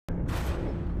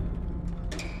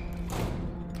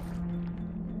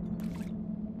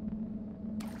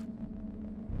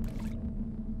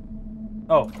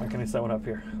Oh, I can set one up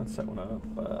here. Let's set one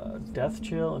up. Death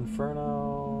Chill,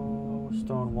 Inferno,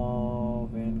 Stonewall,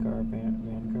 Vanguard,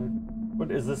 Vanguard.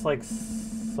 What is this, like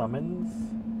summons?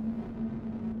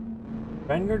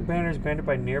 Vanguard banners granted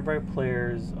by nearby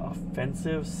players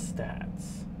offensive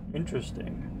stats.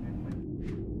 Interesting.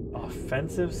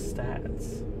 Offensive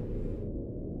stats.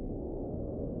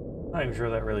 Not even sure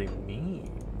what that really means.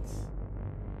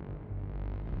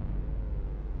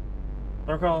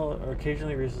 Thundercall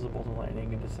occasionally releases a bolt of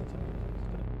lightning and distance,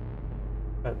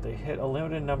 but they hit a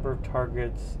limited number of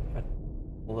targets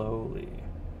slowly.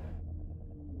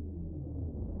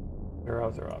 There are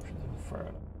other options in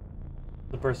front.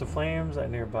 The burst of flames at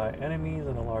nearby enemies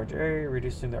in a large area,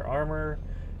 reducing their armor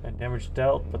and damage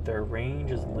dealt, but their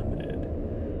range is limited.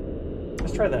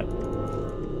 Let's try that.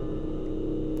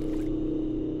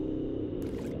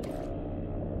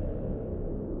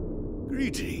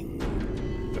 Greetings.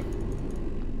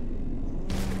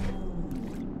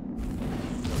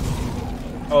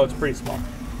 Oh, it's pretty small.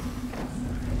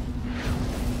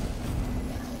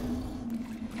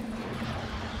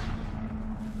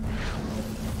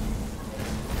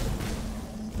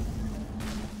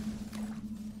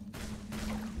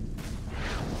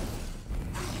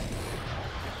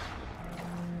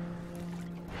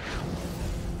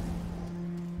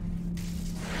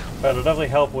 But it'll definitely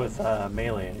help with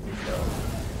melee enemies, though.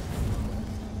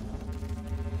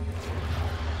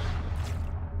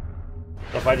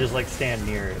 So if I just like stand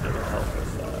near it, it'll help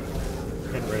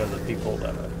with getting rid of the people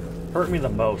that hurt me the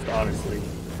most, honestly.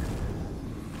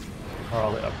 Or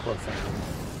all the up close enemies.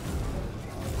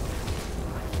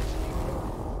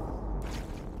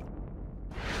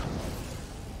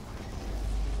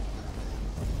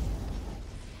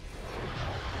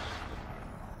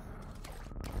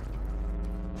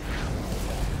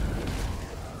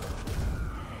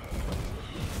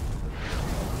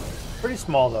 Pretty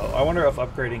small though. I wonder if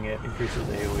upgrading it increases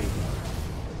AoE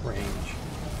range.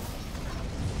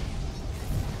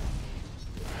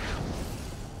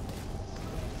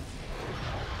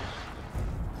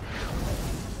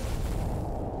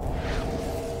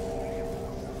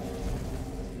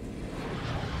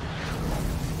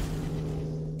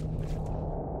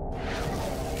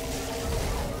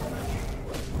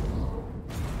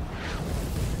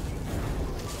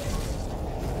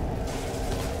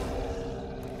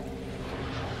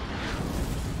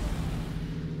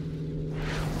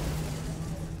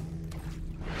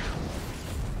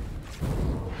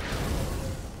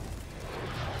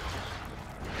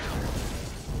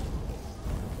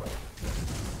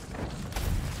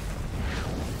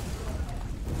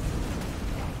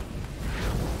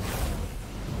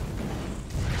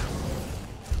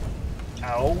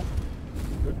 Ow.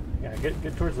 Yeah,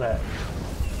 get towards that.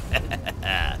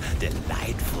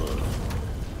 Delightful.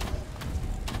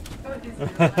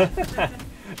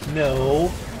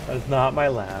 No, that's not my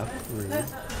laugh. Rude.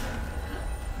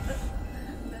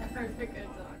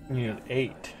 You need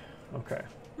 8. Okay.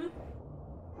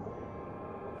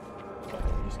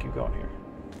 Just keep going here.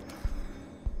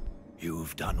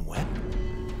 You've done well.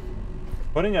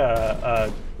 Putting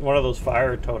one of those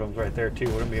fire totems right there too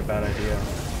wouldn't be a bad idea.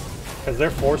 Because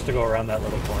they're forced to go around that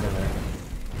little corner there.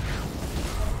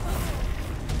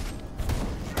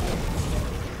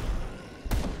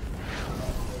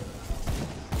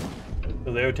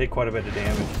 So they would take quite a bit of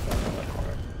damage around that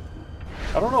corner.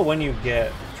 I don't know when you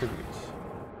get tributes.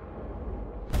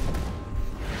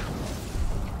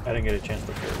 I didn't get a chance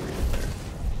to fully read it there.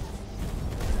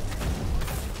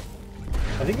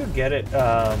 I think you get it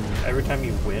every time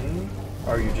you win,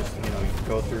 or you just, you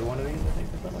go through one of these, I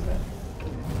think, or something like that.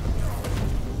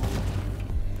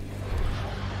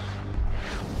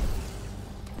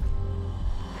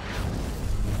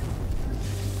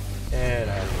 Get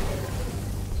out of here.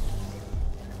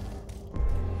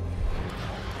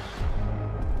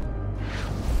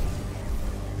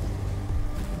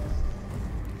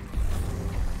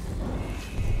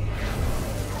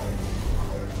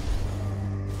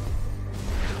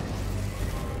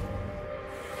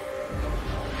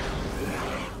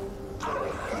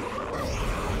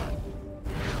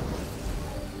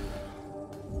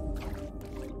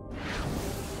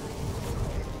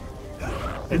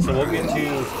 So we'll get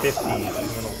to 50 and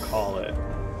then we'll call it.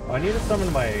 Oh, I need to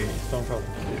summon my Stonetroll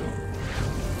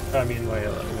too. I mean my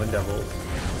Wind Devils.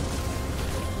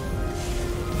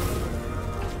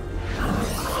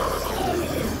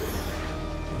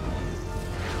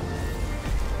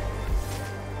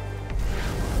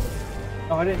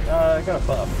 Oh, I didn't, I got a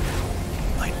buff.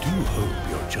 I do hope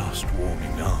you're just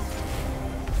warming up.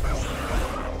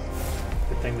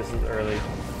 Good thing this is early.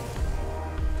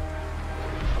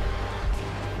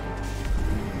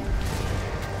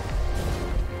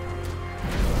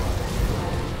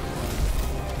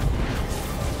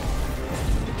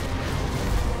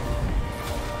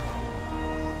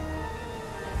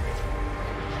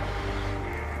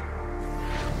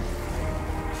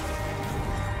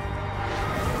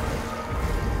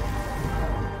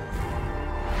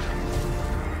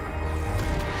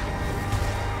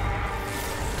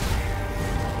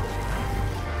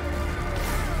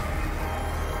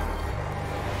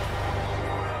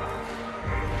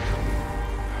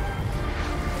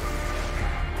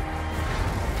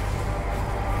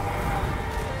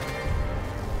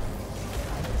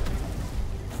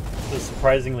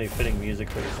 surprisingly fitting music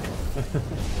for this game.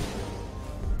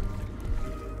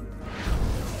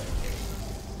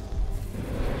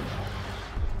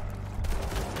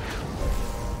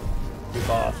 Two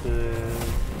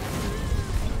bosses.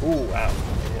 Ooh, wow.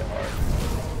 Yeah, hard.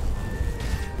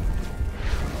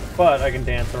 But I can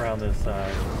dance around this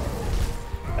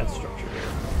defense structure here.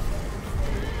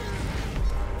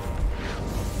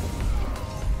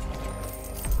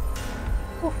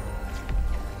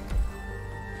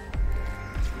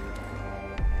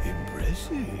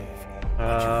 Impressive.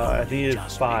 I think it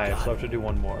is 5, so I have to do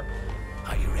one more.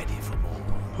 Are you ready for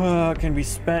more? Can be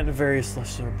spent in various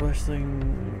lesser blessings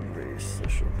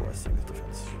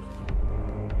defense.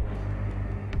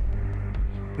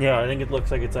 Yeah, I think it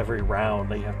looks like it's every round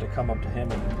that you have to come up to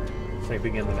him and say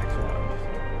begin the next round.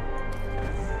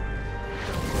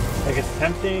 Like it's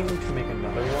tempting to make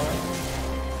another one,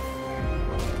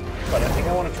 but I think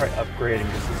I want to try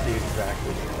upgrading just to see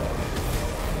exactly what it does.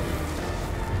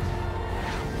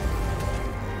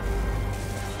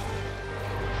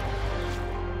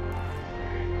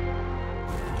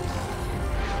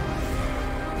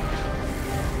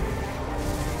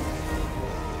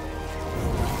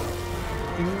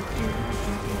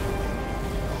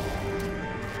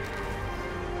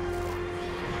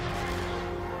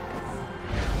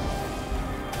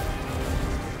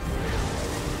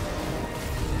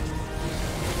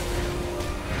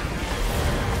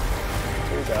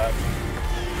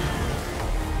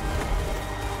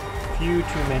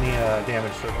 Too many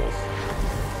damage circles.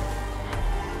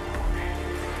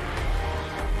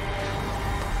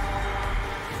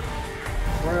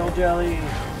 Royal jelly.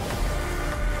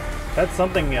 That's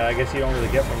something I guess you don't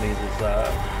really get from these is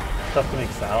stuff to make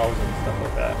salves and stuff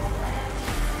like that.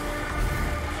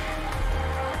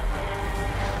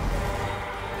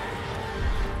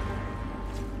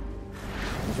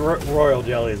 Royal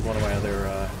jelly is one of my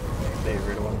other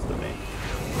favorite ones to make.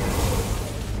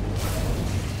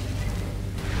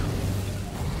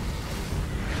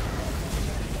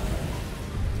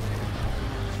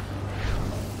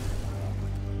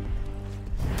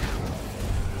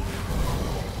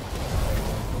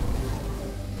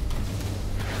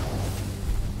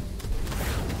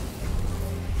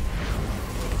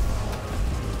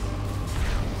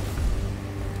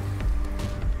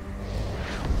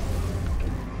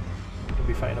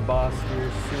 Fighting a boss here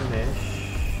soonish.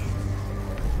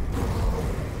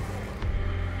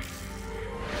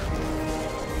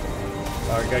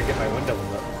 Oh, I gotta get my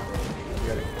windows up.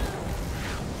 Got it.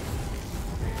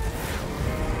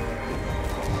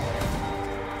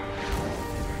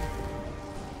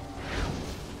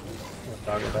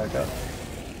 Toggle back up.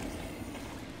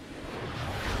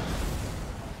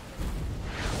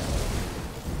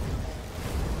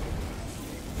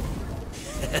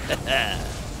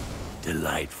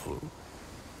 Delightful.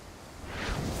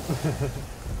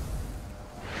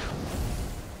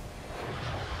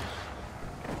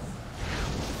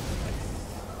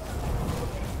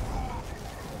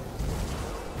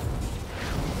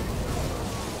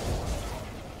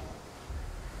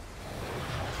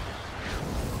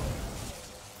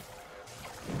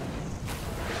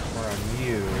 We're on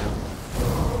you.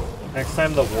 Next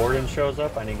time the warden shows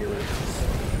up, I need to get rid of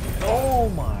this. Oh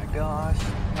my gosh.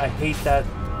 I hate that.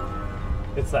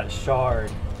 It's that shard.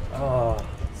 Oh,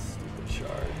 that stupid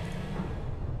shard.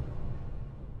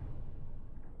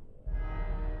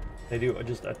 They do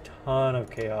just a ton of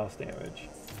chaos damage.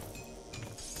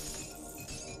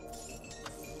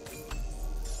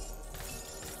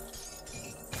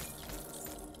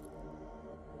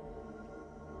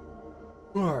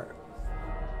 Alright.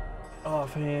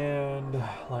 Offhand,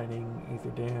 lightning, ether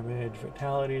damage,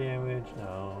 fatality damage,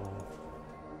 no.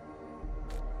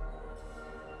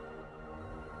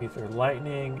 Ether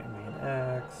lightning, main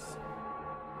axe.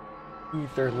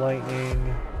 Ether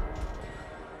lightning.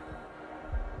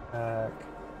 Back.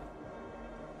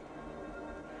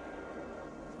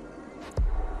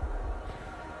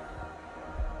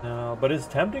 No, but it's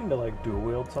tempting to like dual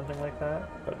wield something like that,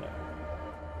 but no.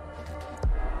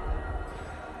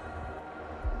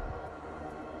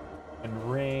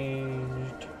 And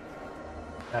ranged.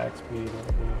 Attack speed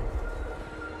lightning.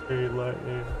 Speed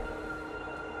lightning.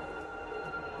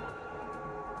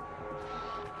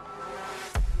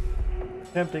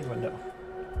 Tempting, but no.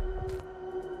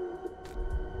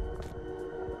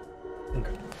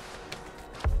 Okay.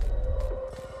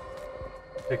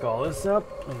 Pick all this up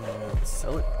and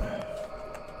sell it.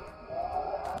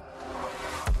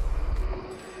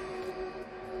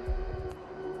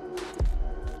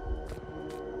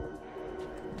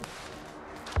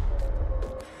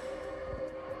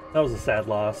 That was a sad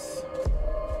loss.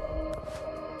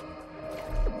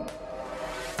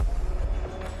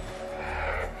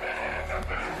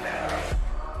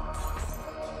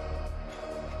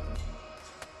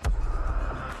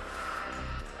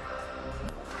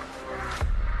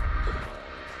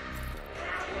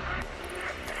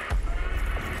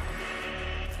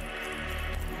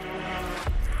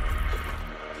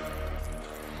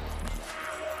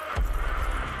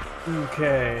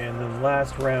 Okay, and then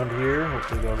last round here,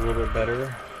 hopefully goes a little bit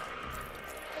better.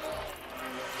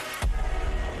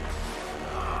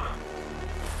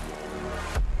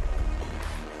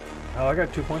 Oh, I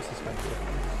got 2 points to spend here.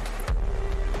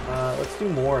 Let's do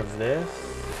more of this.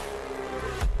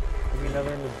 Maybe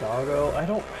another in the doggo. I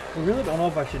really don't know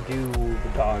if I should do the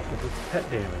dog because it's pet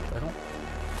damage.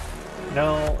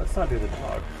 No, let's not do the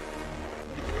dog.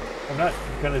 I'm not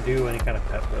gonna do any kind of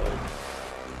pet build.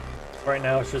 Right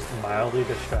now it's just mildly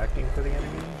distracting for the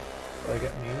enemy. Maybe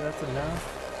that's enough.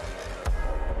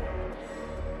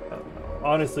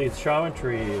 Honestly, Shaman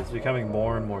Tree is becoming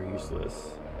more and more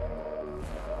useless.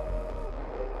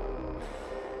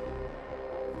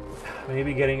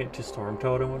 Maybe getting it to Storm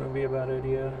Totem wouldn't be a bad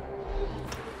idea.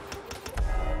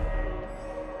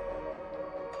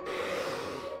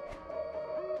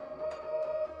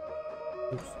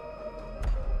 Oops.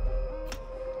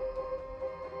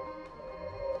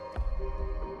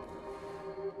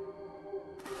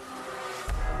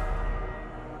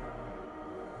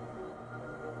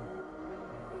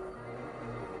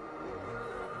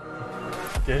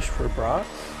 Dish for brats?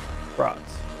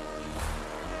 Brats.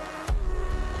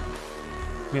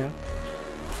 Yeah.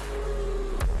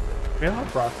 We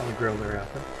have brats on the grill there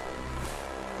after.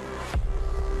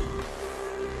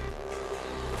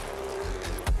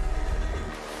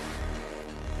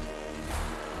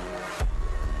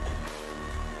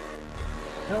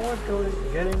 You know what?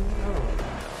 Getting. Oh.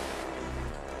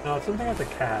 No, it's something at the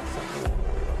cast. I don't want to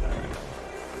worry about that right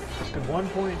now. At 1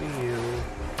 point to you.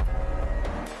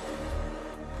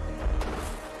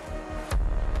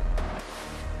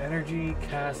 Energy,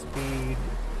 cast speed,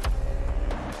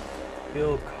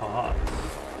 skill cost.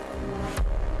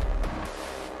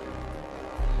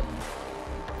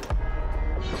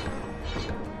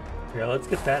 Yeah, let's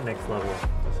get that next level.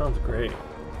 That sounds great.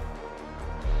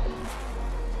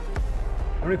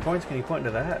 How many points can you put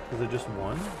into that? Is it just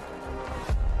one?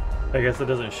 I guess it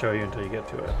doesn't show you until you get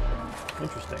to it.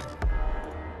 Interesting.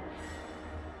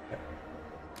 Okay.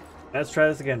 Let's try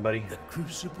this again, buddy. The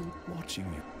Crucible watching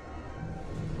you.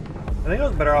 I think I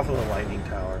was better off with a lightning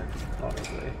tower,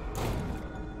 honestly.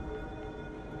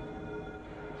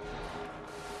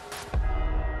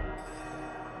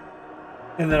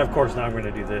 And then, of course, now I'm going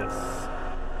to do this.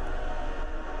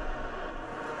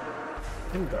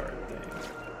 Guard thing.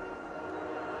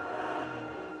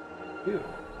 Ew.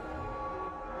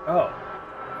 Oh.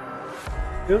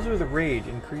 Those are the rage,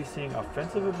 increasing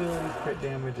offensive ability, crit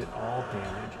damage, and all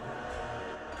damage.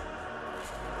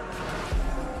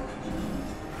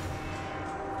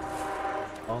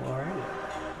 Alrighty.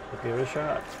 Let's give it a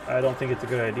shot. I don't think it's a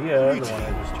good idea, the one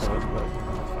I just chose, but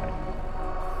that's fine.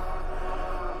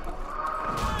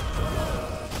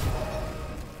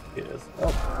 It is.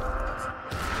 Oh.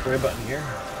 Spray button here.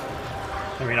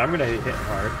 I mean, I'm gonna hit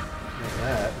hard. Like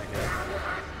that, I guess.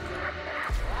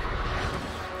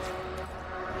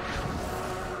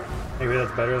 Maybe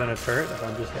that's better than a turret if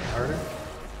I'm just hitting harder.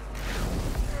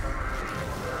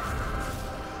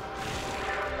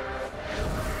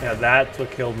 Yeah, that's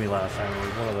what killed me last time. It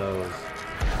was one of those.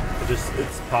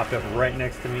 It's popped up right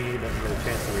next to me, doesn't get a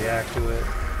chance to react to it.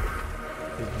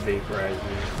 It vaporized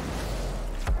me.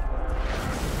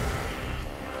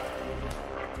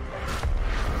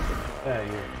 Yeah,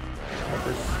 you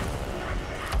fuckers.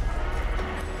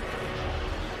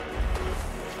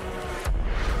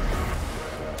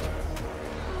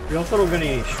 We also don't get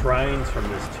any shrines from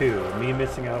this too. Me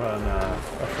missing out on a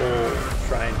full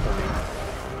shrine point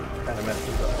kind of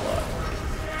messes up a lot.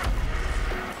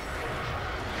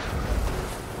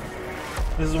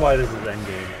 This is why this is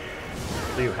endgame.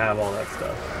 So you have all that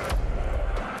stuff.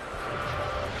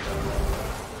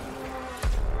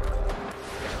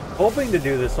 Hoping to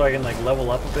do this so I can like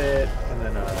level up a bit and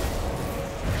then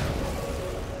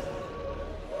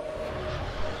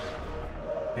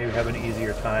maybe have an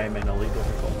easier time in elite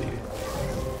difficulty.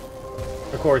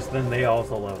 Of course, then they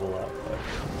also level up, but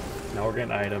now we're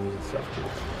getting items and stuff too.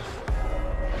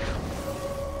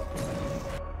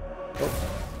 Oh.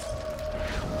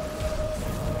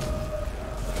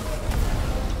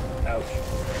 Ouch.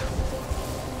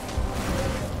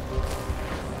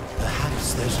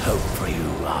 Perhaps there's hope for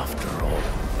you after all.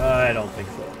 I don't think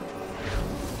so.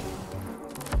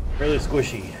 Really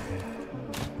squishy.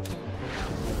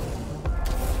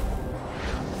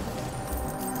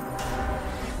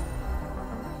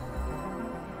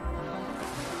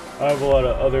 I have a lot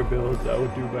of other builds that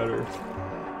would do better.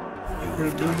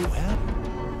 You've done well.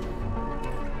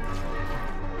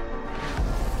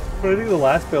 But I think the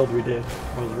last build we did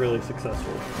was really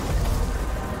successful.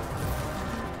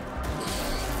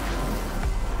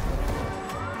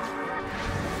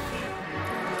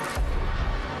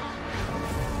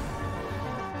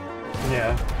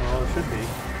 Yeah, well, it should be.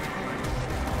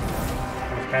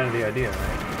 That's kind of the idea,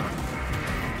 right?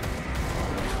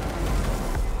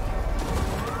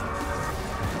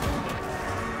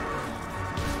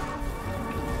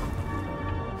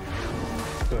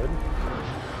 Good.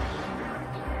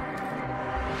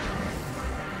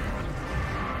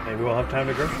 Maybe we'll have time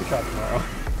to grocery shop tomorrow.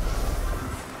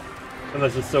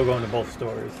 Unless it's still going to both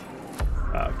stores.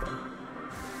 Ah, okay.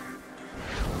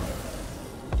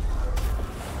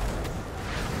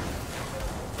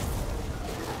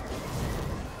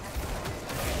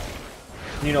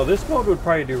 You know, this mode would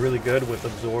probably do really good with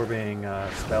absorbing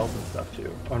spells and stuff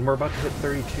too. And we're about to hit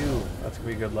 32. That's gonna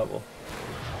be a good level.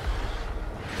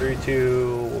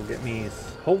 32 will get me,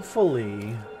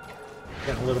 hopefully,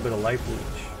 getting a little bit of life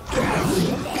leech.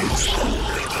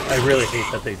 I really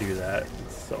hate that they do that.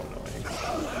 It's so annoying.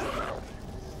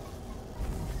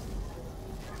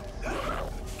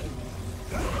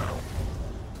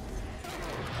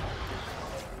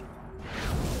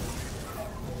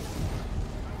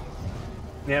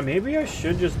 Yeah, maybe I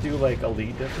should just do like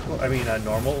elite difficulty. I mean,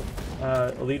 normal,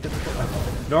 elite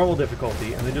difficulty, normal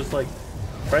difficulty, and then just like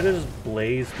try to just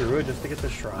blaze through it just to get the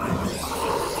shrine.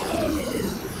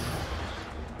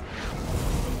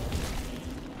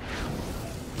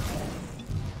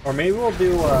 Or maybe we'll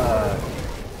do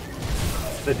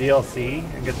the DLC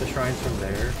and get the shrines from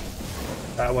there.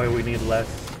 That way we need less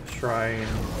shrine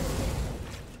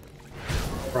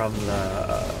from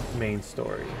the main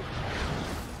story.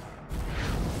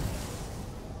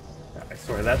 I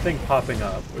swear, that thing popping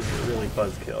up was a really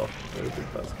buzzkill. Really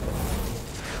big buzzkill.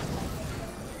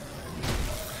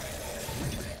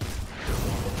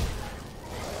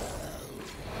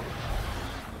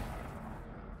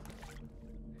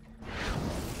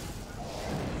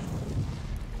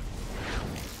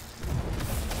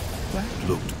 That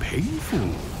looked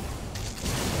painful.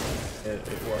 It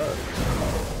was.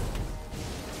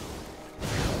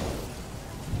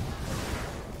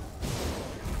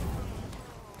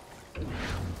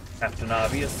 Captain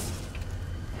Obvious.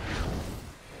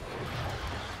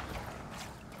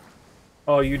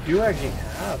 Oh, you do actually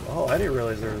have. Oh, I didn't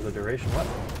realize there was a duration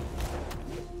weapon.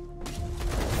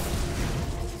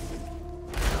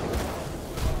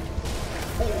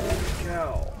 Holy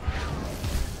cow.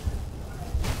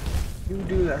 You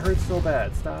do that hurts so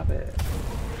bad. Stop it.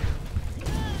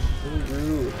 Really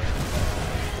rude.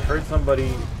 I hurt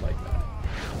somebody like that.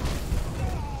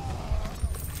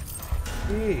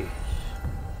 Jeez.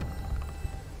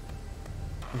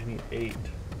 I need 8.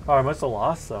 Oh, I must have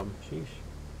lost some. Sheesh.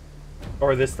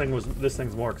 Or this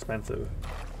thing's more expensive.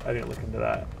 I didn't look into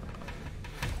that.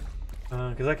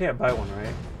 Because I can't buy one,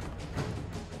 right?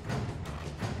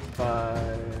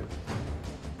 5.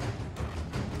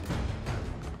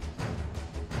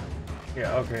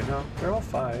 Yeah, okay, no. They're all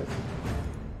 5.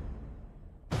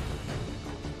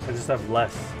 I just have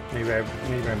less. Maybe I'm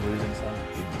losing some.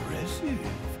 Impressive.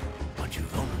 But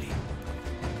you've only...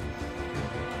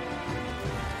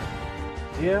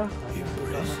 Yeah.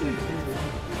 Impressive.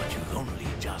 But you've only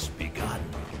just begun.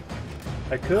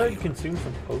 I could consume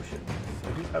some potions.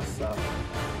 I do have some.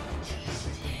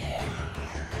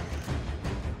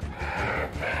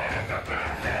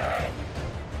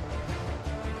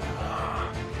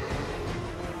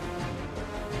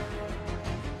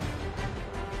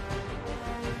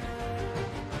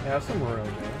 I have some room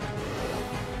there.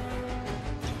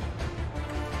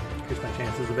 Increase my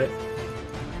chances a bit.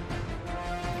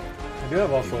 I do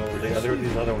have also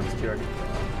these other ones too.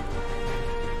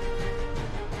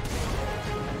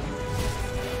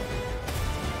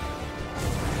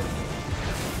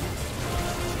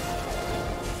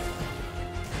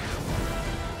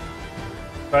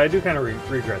 But I do kind of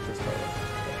regret this part.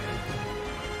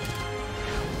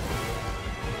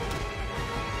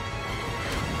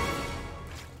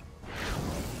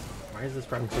 Why is this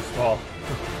room so small?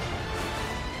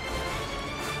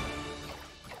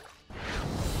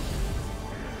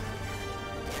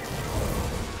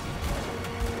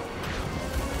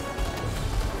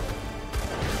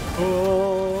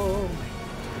 Oh!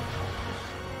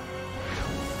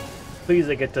 Please,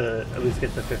 I get to at least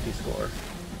get the 50 score.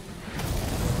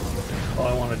 All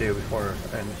I want to do before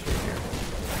I end the stream here.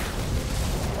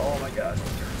 Oh my gosh,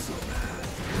 this hurts so bad.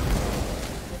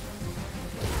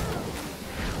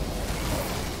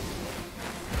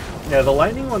 Yeah, the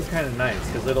lightning one's kind of nice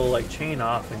because it'll like chain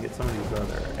off and get some of these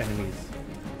other enemies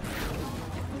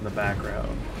in the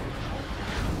background.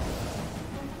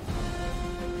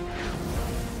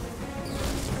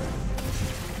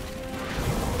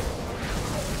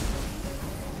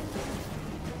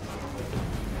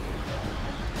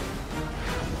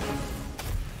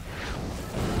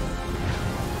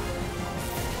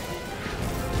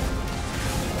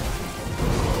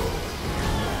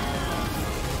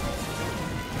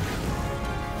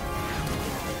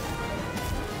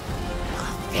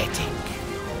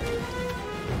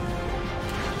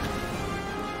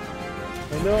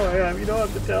 time. You don't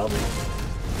have to tell me.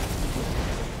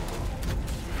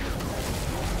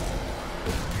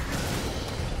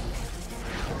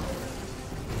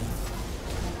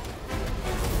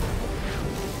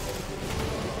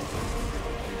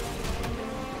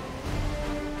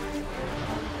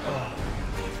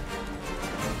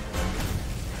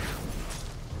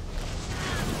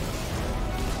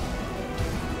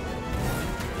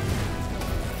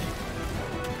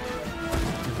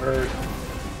 Hurt.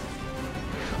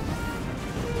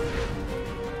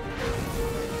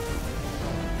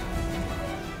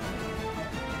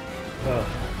 Oh.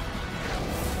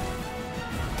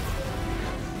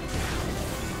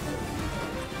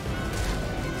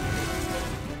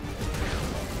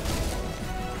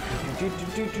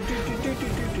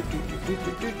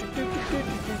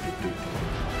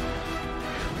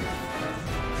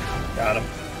 Got him.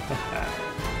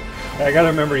 I gotta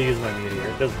remember to use my meteor.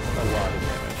 It does a lot of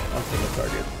damage on single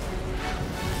target.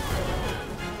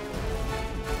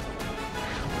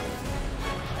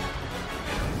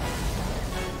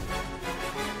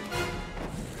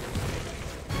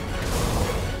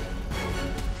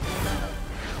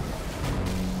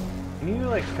 Can you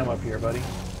like come up here, buddy?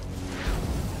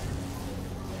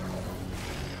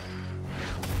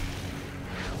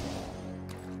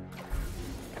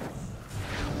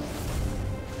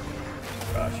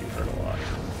 Gosh, you hurt a lot.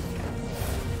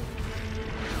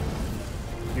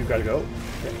 You gotta go.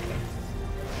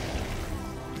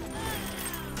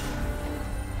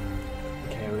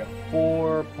 Okay, we got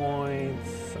 4 points,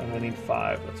 and I need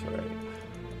 5. That's right.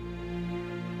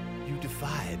 You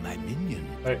defy my minion.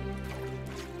 Right.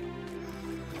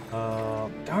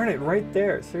 Darn it! Right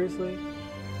there. Seriously?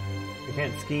 You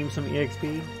can't scheme some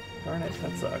EXP? Darn it!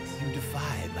 That sucks. You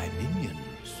defy my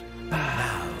minions.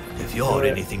 Now, if you're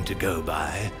anything to go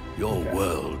by, your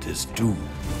world is doomed.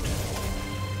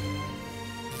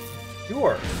 You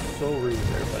are so rude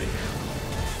there, buddy.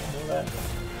 You know that?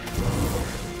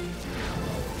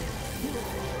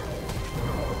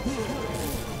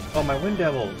 Oh, my Wind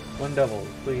Devil. Wind Devil,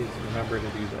 please remember to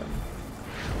do that.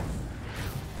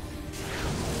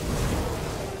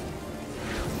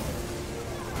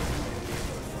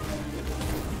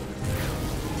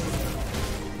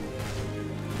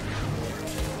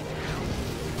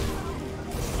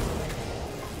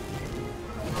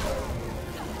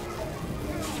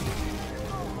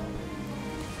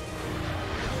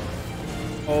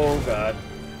 Oh god.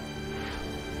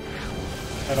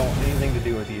 I don't want anything to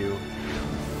do with you.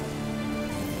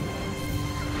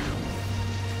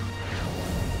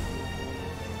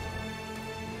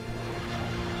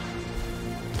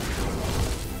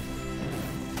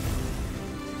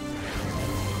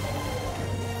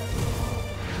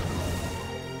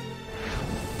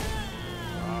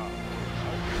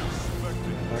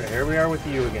 Alright, here we are with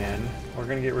you again. We're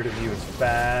gonna get rid of you as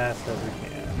fast as we can.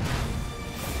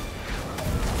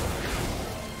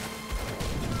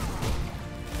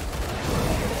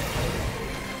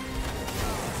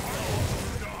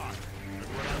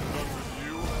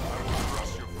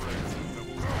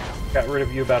 Got rid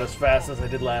of you about as fast as I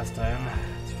did last time.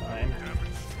 It's fine.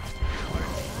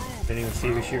 Didn't even see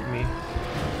you shoot me.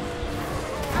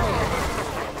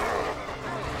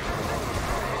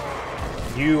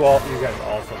 You guys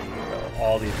also need to go.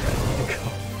 All these guys need to go.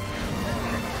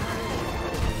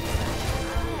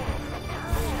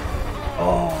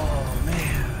 Oh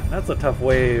man, that's a tough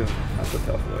wave. That's a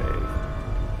tough wave.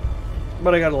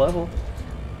 But I got a level.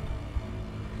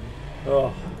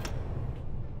 Oh,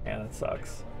 man, that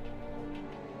sucks.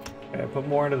 Okay, put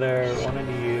more into there, one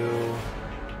into you.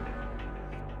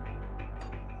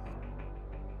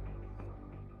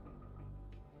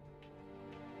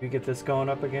 You get this going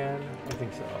up again? I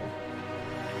think so.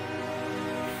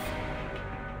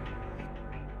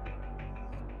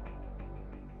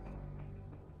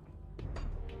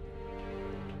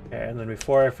 Okay, and then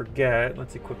before I forget,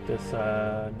 let's equip this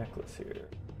necklace here.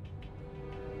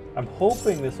 I'm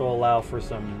hoping this will allow for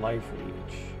some life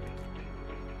reach.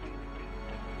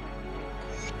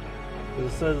 It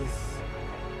says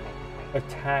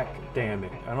attack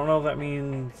damage. I don't know if that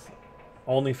means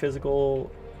only physical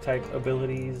type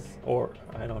abilities or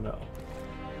I don't know.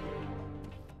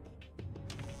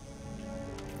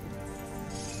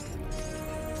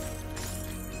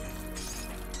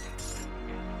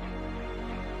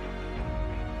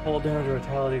 Hold damage or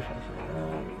vitality.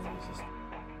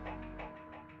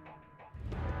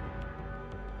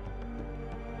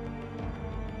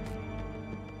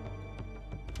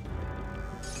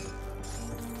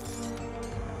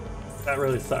 That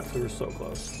really sucks. We were so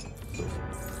close. So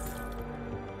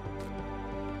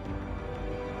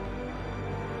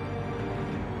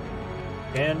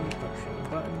and push the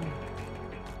button.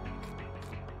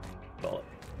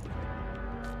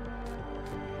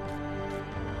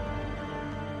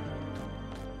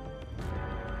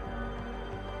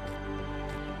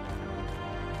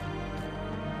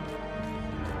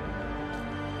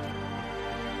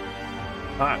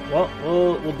 Alright, well,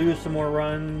 we'll do some more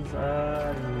runs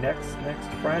next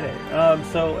Friday.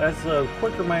 So as a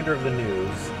quick reminder of the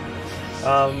news,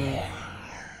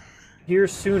 here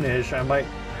soonish I might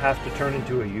have to turn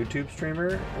into a YouTube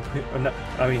streamer.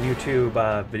 I mean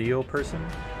YouTube video person,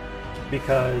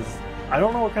 because I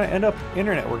don't know what kind of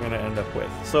internet we're going to end up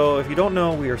with. So if you don't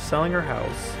know, we are selling our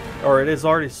house, or it is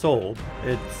already sold.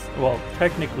 It's, well,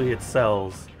 technically it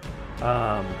sells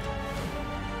on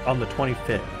the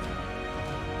 25th.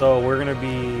 So we're going to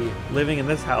be living in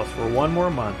this house for one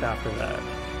more month after that.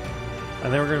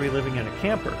 And then we're going to be living in a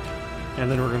camper.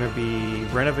 And then we're going to be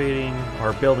renovating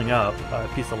or building up a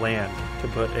piece of land to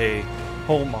put a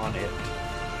home on it.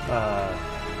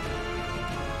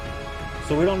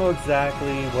 So we don't know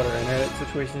exactly what our internet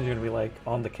situation is going to be like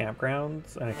on the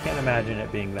campgrounds. And I can't imagine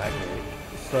it being that great.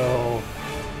 So,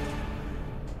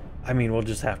 I mean, we'll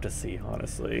just have to see,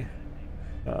 honestly.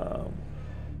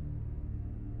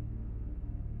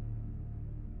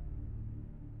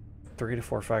 3 to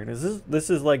 4 fragments. This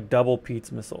is like double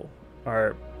Pete's missile.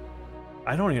 Or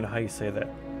I don't even know how you say that.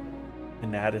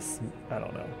 Inatus, I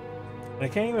don't know. And I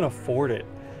can't even afford it.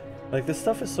 Like, this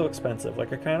stuff is so expensive.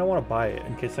 Like, I kind of want to buy it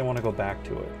in case I want to go back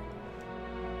to it.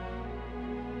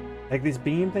 Like, this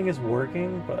beam thing is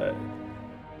working, but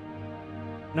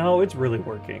no, it's really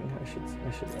working. I should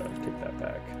take that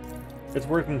back. It's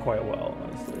working quite well,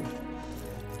 honestly.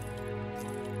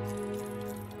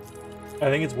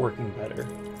 I think it's working better.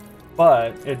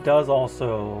 But it does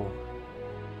also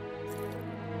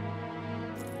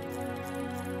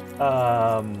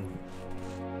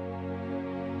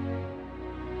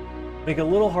make it a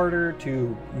little harder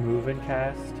to move and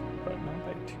cast, but not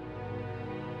by too.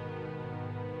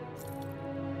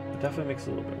 It definitely makes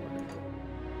it a little bit worse.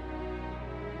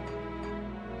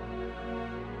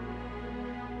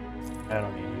 I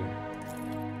don't need you.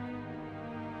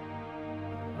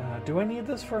 Do I need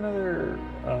this for another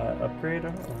upgrade? I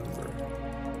don't remember.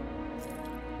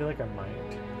 I feel like I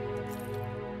might.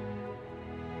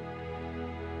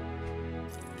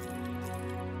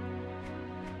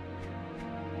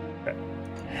 Okay.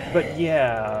 But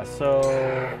yeah, so...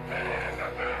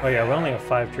 Oh yeah, we only have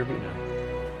 5 tribute now.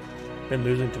 Been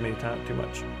losing too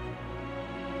much.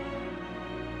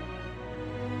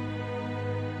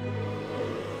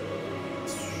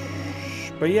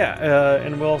 But yeah,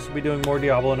 and we'll also be doing more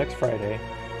Diablo next Friday,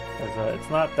 because it's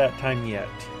not that time yet.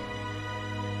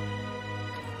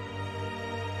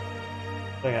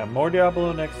 So yeah, more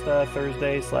Diablo next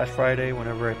Thursday/Friday,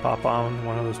 whenever I pop on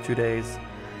one of those 2 days.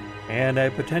 And I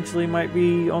potentially might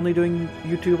be only doing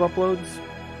YouTube uploads.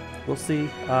 We'll see.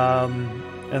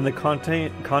 And the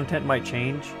content might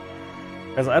change,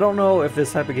 because I don't know if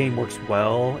this type of game works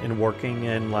well in working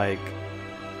in like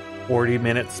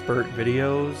 40-minute spurt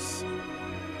videos.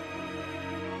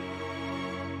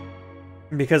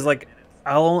 Because like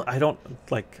I don't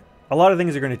like, a lot of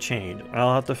things are going to change.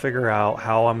 I'll have to figure out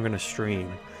how I'm going to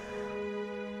stream,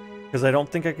 because I don't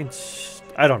think I can.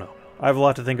 I don't know. I have a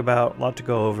lot to think about, a lot to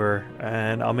go over,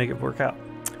 and I'll make it work out.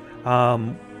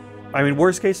 I mean,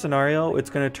 worst case scenario, it's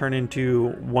going to turn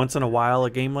into once in a while a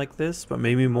game like this, but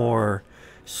maybe more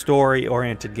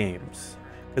story-oriented games,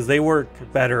 because they work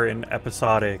better in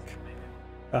episodic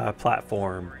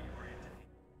platform.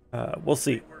 We'll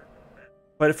see.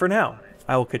 But for now,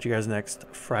 I will catch you guys next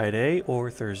Friday or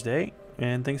Thursday.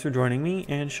 And thanks for joining me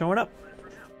and showing up.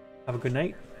 Have a good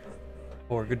night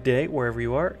or a good day wherever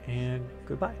you are, and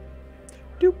goodbye.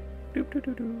 Doop, doop, doop,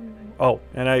 doop, doop. Oh,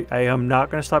 and I am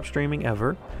not going to stop streaming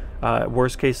ever.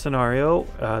 Worst case scenario,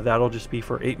 that'll just be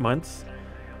for 8 months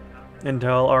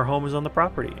until our home is on the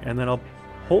property. And then I'll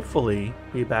hopefully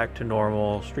be back to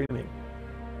normal streaming.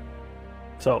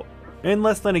 So in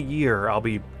less than a year, I'll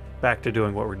be back to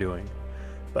doing what we're doing.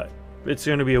 But it's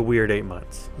going to be a weird 8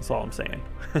 months. That's all I'm saying.